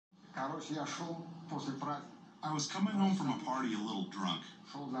I was coming home from a party a little drunk.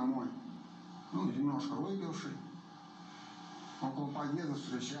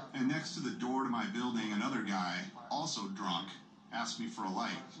 And next to the door to my building, another guy, also drunk, asked me for a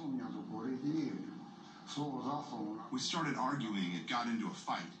light. We started arguing. It got into a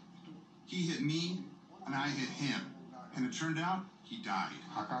fight. He hit me, and I hit him. And it turned out he died.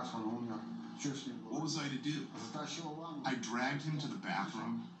 What was I to do? I dragged him to the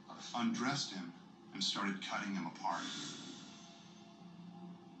bathroom, undressed him, and started cutting him apart.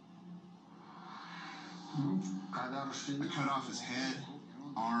 I cut off his head,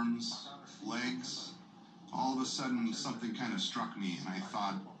 arms, legs. All of a sudden, something kind of struck me, and I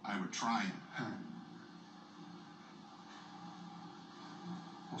thought I would try him.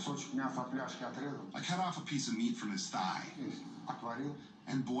 I cut off a piece of meat from his thigh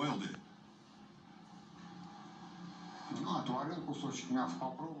and boiled it.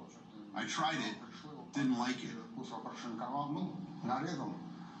 I tried it, didn't like it.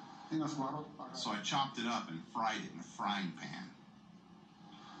 So I chopped it up and fried it in a frying pan.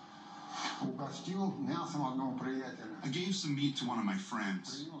 I gave some meat to one of my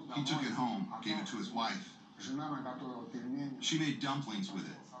friends. He took it home, gave it to his wife. She made dumplings with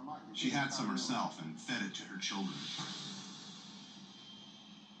it. She had some herself and fed it to her children.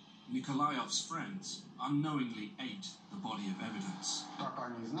 Nikolaev's friends unknowingly ate the body of evidence.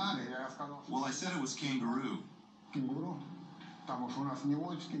 Well, I said it was kangaroo. We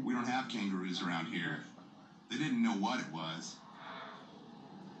don't have kangaroos around here. They didn't know what it was.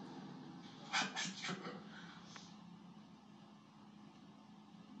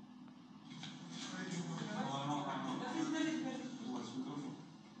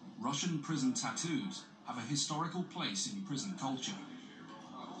 Russian prison tattoos have a historical place in prison culture.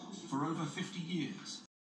 For over 50 years,